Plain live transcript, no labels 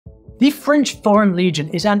The French Foreign Legion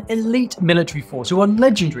is an elite military force who are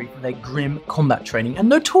legendary for their grim combat training and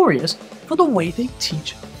notorious for the way they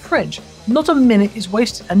teach French. Not a minute is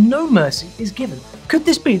wasted and no mercy is given. Could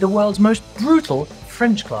this be the world's most brutal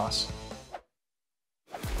French class?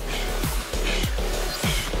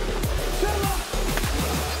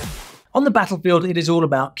 On the battlefield, it is all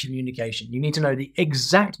about communication. You need to know the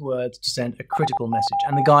exact words to send a critical message,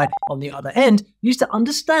 and the guy on the other end needs to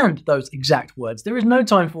understand those exact words. There is no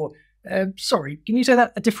time for, sorry, can you say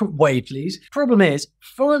that a different way, please? Problem is,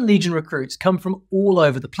 Foreign Legion recruits come from all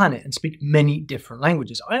over the planet and speak many different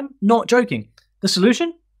languages. I am not joking. The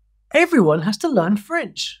solution? Everyone has to learn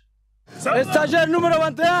French. Stagiaire numéro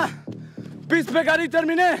 21, piste mécanique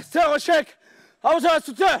terminée, zéro chèque,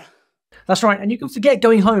 tuteur. That's right, and you can forget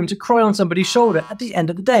going home to cry on somebody's shoulder at the end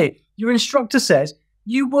of the day. Your instructor says,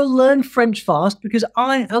 you will learn French fast because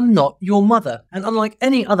I am not your mother. And unlike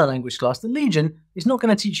any other language class, the Legion is not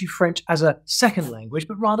going to teach you French as a second language,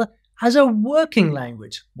 but rather as a working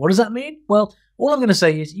language. What does that mean? Well, all I'm going to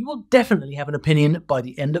say is you will definitely have an opinion by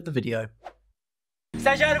the end of the video.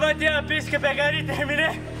 Stagiaire 21, piste mécanique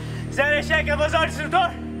terminée, zéro chèque,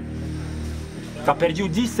 tuteur. T'as perdu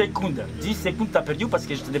 10 secondes. 10 secondes t'as perdu parce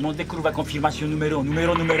que je te demandais courbe à confirmation numéro,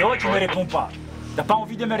 et tu me réponds pas. T'as pas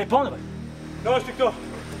envie de me répondre? Non, instructeur.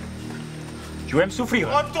 Tu veux me souffrir?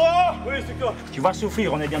 Oui, instructeur. Tu vas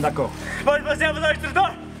souffrir, on est bien d'accord.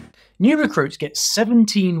 New recruits get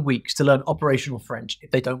 17 weeks to learn operational French if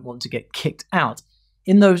they don't want to get kicked out.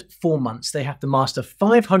 In those 4 months, they have to master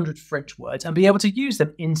 500 French words and be able to use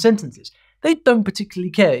them in sentences. They don't particularly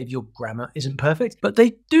care if your grammar isn't perfect, but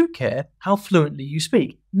they do care how fluently you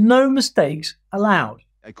speak. No mistakes allowed.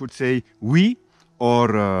 I could say oui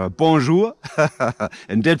or bonjour,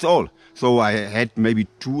 and that's all. So I had maybe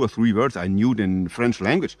 2 or 3 words I knew in French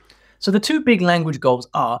language. So the 2 big language goals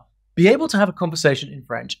are be able to have a conversation in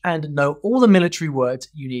French and know all the military words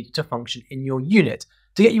you need to function in your unit.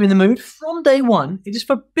 To get you in the mood, from day one, it is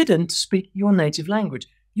forbidden to speak your native language.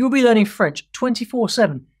 You will be learning French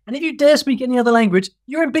 24/7. And if you dare speak any other language,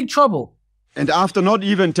 you're in big trouble. And after not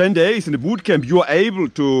even 10 days in the boot camp, you're able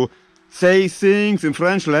to say things in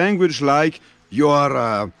French language like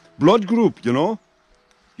your blood group, you know?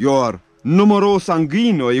 Your numéro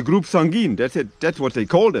sanguine or your group sanguine, that's it, that's what they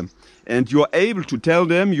call them. And you're able to tell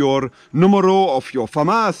them your numéro of your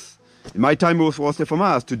FAMAS. In my time it was the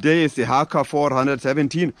FAMAS. Today is the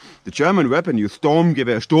HK417, the German weapon, your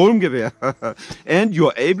Sturmgewehr. And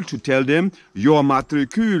you're able to tell them your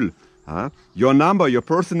matricule, your number, your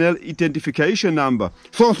personal identification number.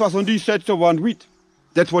 178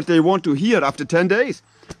 That's what they want to hear after 10 days.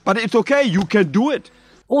 But it's okay, you can do it.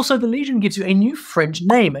 Also, the Legion gives you a new French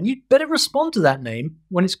name, and you'd better respond to that name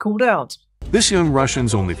when it's called out. This young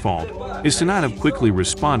Russian's only fault is to not have quickly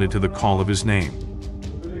responded to the call of his name.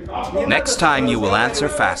 Next time you will answer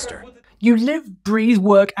faster. You live, breathe,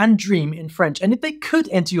 work, and dream in French, and if they could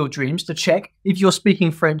enter your dreams to check if you're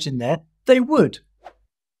speaking French in there, they would.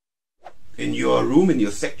 In your room, in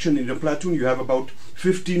your section, in your platoon, you have about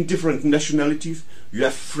 15 different nationalities. You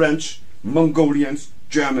have French, Mongolians,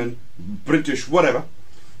 German, British, whatever.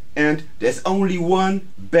 And there's only one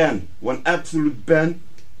ban, one absolute ban,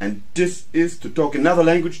 and this is to talk another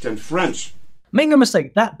language than French. Make no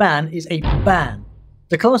mistake, that ban is a ban.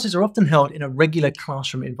 The classes are often held in a regular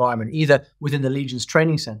classroom environment, either within the Legion's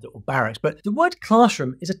training center or barracks, but the word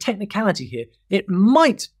classroom is a technicality here. It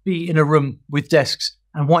might be in a room with desks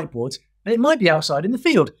and whiteboards, and it might be outside in the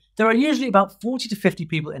field. There are usually about 40 to 50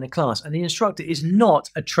 people in a class, and the instructor is not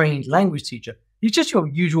a trained language teacher. He's just your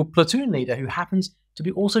usual platoon leader who happens to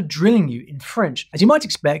be also drilling you in French. As you might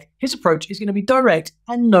expect, his approach is going to be direct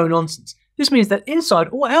and no nonsense. This means that inside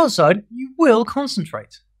or outside, you will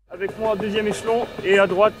concentrate. Avec moi, deuxième échelon, et à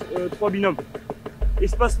droite, 3 binômes.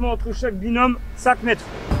 Espacement entre chaque binôme, 5 mètres.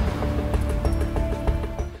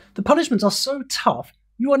 The punishments are so tough,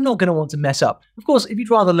 you are not going to want to mess up. Of course, if you'd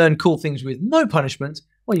rather learn cool things with no punishment,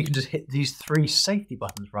 well, you can just hit these 3 safety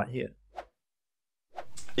buttons right here.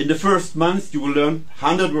 In the first month, you will learn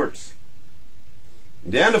 100 words.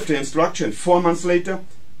 In the end of the instruction, 4 months later,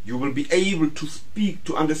 you will be able to speak,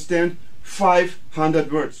 to understand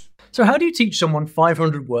 500 words. So how do you teach someone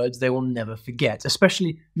 500 words they will never forget,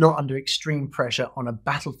 especially not under extreme pressure on a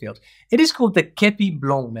battlefield? It is called the Kepi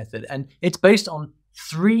Blanc method, and it's based on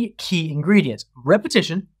 3 key ingredients: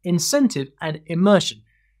 repetition, incentive, and immersion.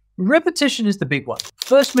 Repetition is the big one.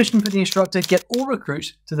 First mission for the instructor, get all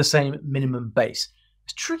recruits to the same minimum base.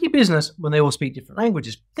 It's tricky business when they all speak different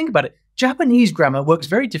languages. Think about it. Japanese grammar works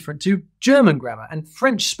very different to German grammar, and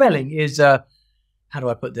French spelling is, how do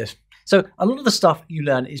I put this? So a lot of the stuff you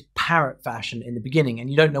learn is parrot fashion in the beginning, and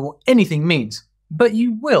you don't know what anything means. But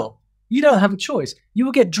you will. You don't have a choice. You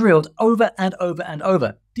will get drilled over and over and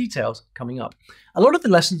over. Details coming up. A lot of the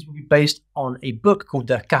lessons will be based on a book called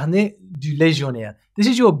the Carnet du Légionnaire. This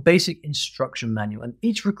is your basic instruction manual, and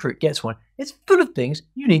each recruit gets one. It's full of things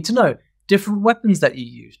you need to know. Different weapons that you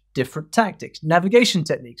use, different tactics, navigation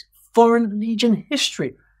techniques, foreign legion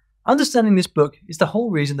history. Understanding this book is the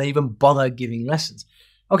whole reason they even bother giving lessons.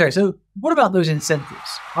 Okay, so what about those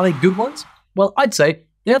incentives? Are they good ones? Well, I'd say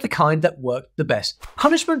they're the kind that work the best.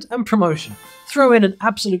 Punishment and promotion. Throw in an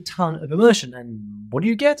absolute ton of immersion, and what do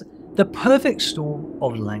you get? The perfect storm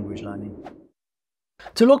of language learning.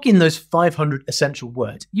 To lock in those 500 essential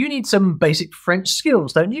words, you need some basic French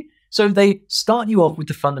skills, don't you? So they start you off with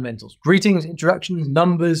the fundamentals. Greetings, introductions,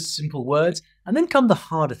 numbers, simple words, and then come the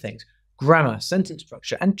harder things. Grammar, sentence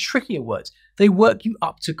structure, and trickier words. They work you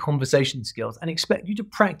up to conversation skills and expect you to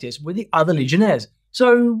practice with the other Legionnaires.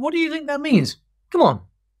 So what do you think that means? Come on,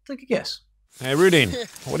 take a guess. Hey, Rudin,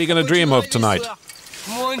 what are you going to dream of tonight?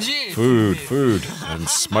 Food, and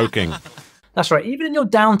smoking. That's right, even in your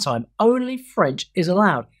downtime, only French is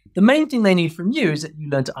allowed. The main thing they need from you is that you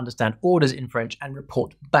learn to understand orders in French and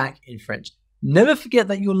report back in French. Never forget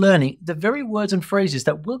that you're learning the very words and phrases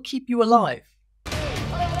that will keep you alive.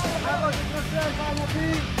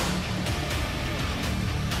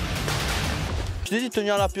 Je t'ai dit de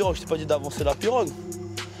tenir la pirogue, je t'ai pas dit d'avancer la pirogue.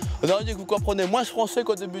 On aurait dit que vous comprenez moins français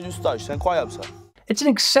qu'au début du stage, c'est incroyable ça. It's an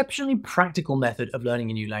exceptionally practical method of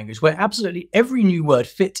learning a new language where absolutely every new word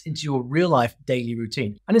fits into your real-life daily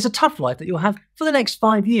routine. And it's a tough life that you'll have for the next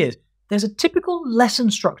 5 years. There's a typical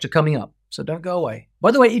lesson structure coming up, so don't go away.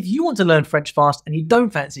 By the way, if you want to learn French fast and you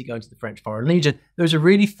don't fancy going to the French Foreign Legion, there's a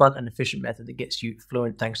really fun and efficient method that gets you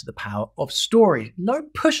fluent thanks to the power of stories. No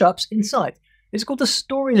push-ups in sight. It's called the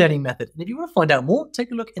StoryLearning method. And if you want to find out more, take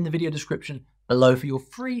a look in the video description below for your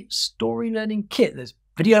free StoryLearning kit. There's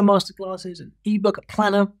video masterclasses, an ebook, a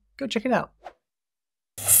planner. Go check it out.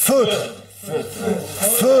 Feutre.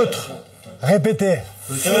 Feutre. Répétez.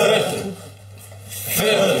 Feutre.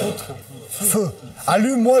 Feutre. Feu.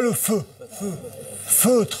 Allume-moi le feu.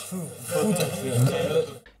 Feutre.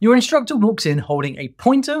 Your instructor walks in holding a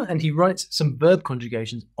pointer and he writes some verb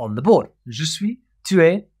conjugations on the board. Je suis, tu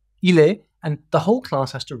es, il est, and the whole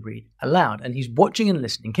class has to read aloud, and he's watching and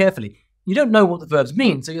listening carefully. You don't know what the verbs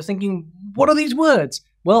mean, so you're thinking, what are these words?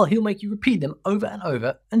 Well, he'll make you repeat them over and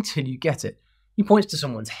over until you get it. He points to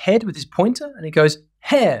someone's head with his pointer, and he goes,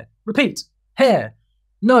 hair, repeat, hair,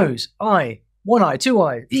 nose, eye, one eye, two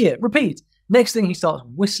eyes, ear, repeat. Next thing, he starts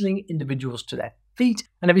whistling individuals to their feet,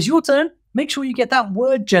 and if it's your turn, make sure you get that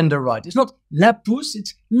word gender right. It's not la pouce,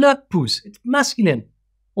 it's le pouce, it's masculine.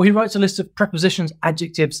 Or he writes a list of prepositions,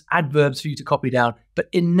 adjectives, adverbs for you to copy down, but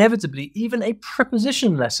inevitably, even a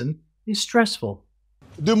preposition lesson is stressful.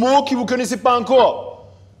 Deux mots que vous connaissez pas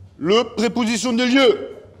encore. Le préposition de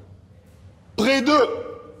lieu. Près de.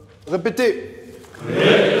 Répétez.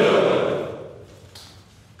 Près de.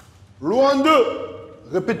 Loin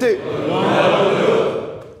de. Répétez. Loin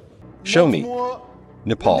de. Show me.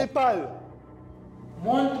 Nepal. Népal.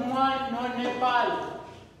 Montre-moi mon Népal.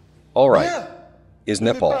 All right. Is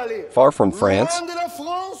Nepal far from France Loin de la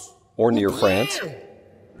France. or near France?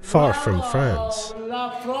 Far from France.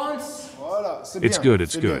 La France. Voilà, c'est It's bien, good,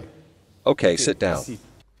 it's c'est good. bien. Okay, sit down. Merci.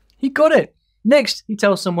 He got it. Next, he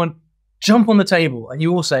tells someone, jump on the table, and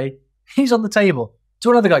you all say, he's on the table.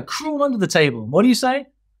 To another guy, crawl under the table. What do you say?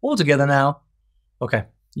 All together now. Okay,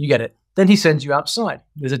 you get it. Then he sends you outside.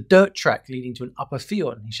 There's a dirt track leading to an upper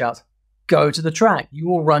field, and he shouts, go to the track.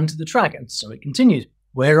 You all run to the track, and so it continues.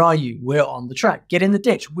 Where are you? We're on the track. Get in the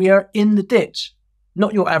ditch. We are in the ditch.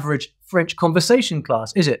 Not your average French conversation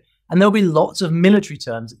class, is it? And there'll be lots of military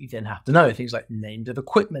terms that you then have to know. Things like names of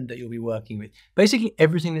equipment that you'll be working with. Basically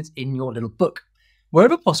everything that's in your little book.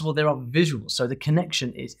 Wherever possible, there are visuals, so the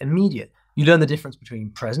connection is immediate. You learn the difference between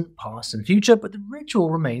present, past, and future, but the ritual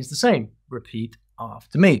remains the same. Repeat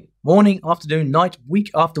after me. Morning, afternoon, night,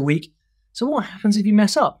 week after week. So what happens if you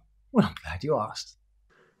mess up? Well, I'm glad you asked.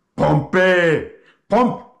 Pomper!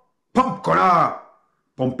 Pump! Pump, connard!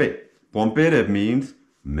 Pomper. Pomper, that means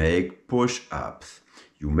make push-ups.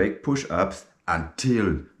 You make push-ups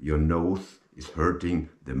until your nose is hurting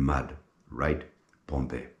the mud, right?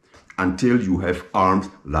 Pomper. Until you have arms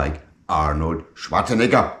like Arnold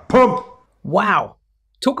Schwarzenegger. Pump! Wow.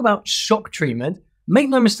 Talk about shock treatment. Make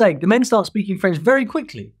no mistake, the men start speaking French very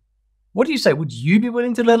quickly. What do you say? Would you be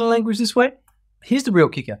willing to learn a language this way? Here's the real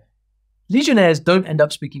kicker. Legionnaires don't end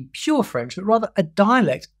up speaking pure French, but rather a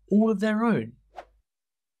dialect all of their own.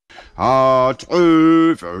 À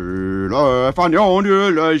trouver le fanion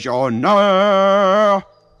du légionnaire.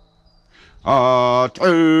 À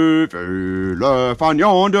trouver le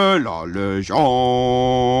fanion de la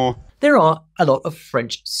légion. There are a lot of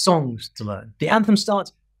French songs to learn. The anthem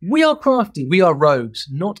starts, "We are crafty, we are rogues,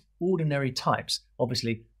 not ordinary types."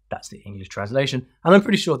 Obviously, that's the English translation, and I'm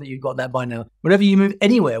pretty sure that you've got that by now. Whenever you move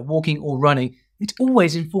anywhere, walking or running, it's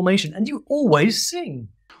always in formation, and you always sing.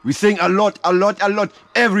 We sing a lot,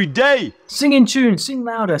 every day. Sing in tune, sing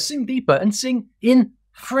louder, sing deeper, and sing in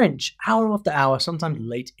French, hour after hour, sometimes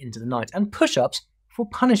late into the night. And push-ups for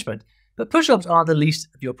punishment. But push-ups are the least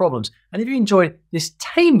of your problems. And if you enjoyed this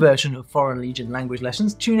tame version of Foreign Legion language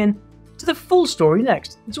lessons, tune in to the full story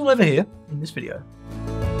next. It's all over here in this video.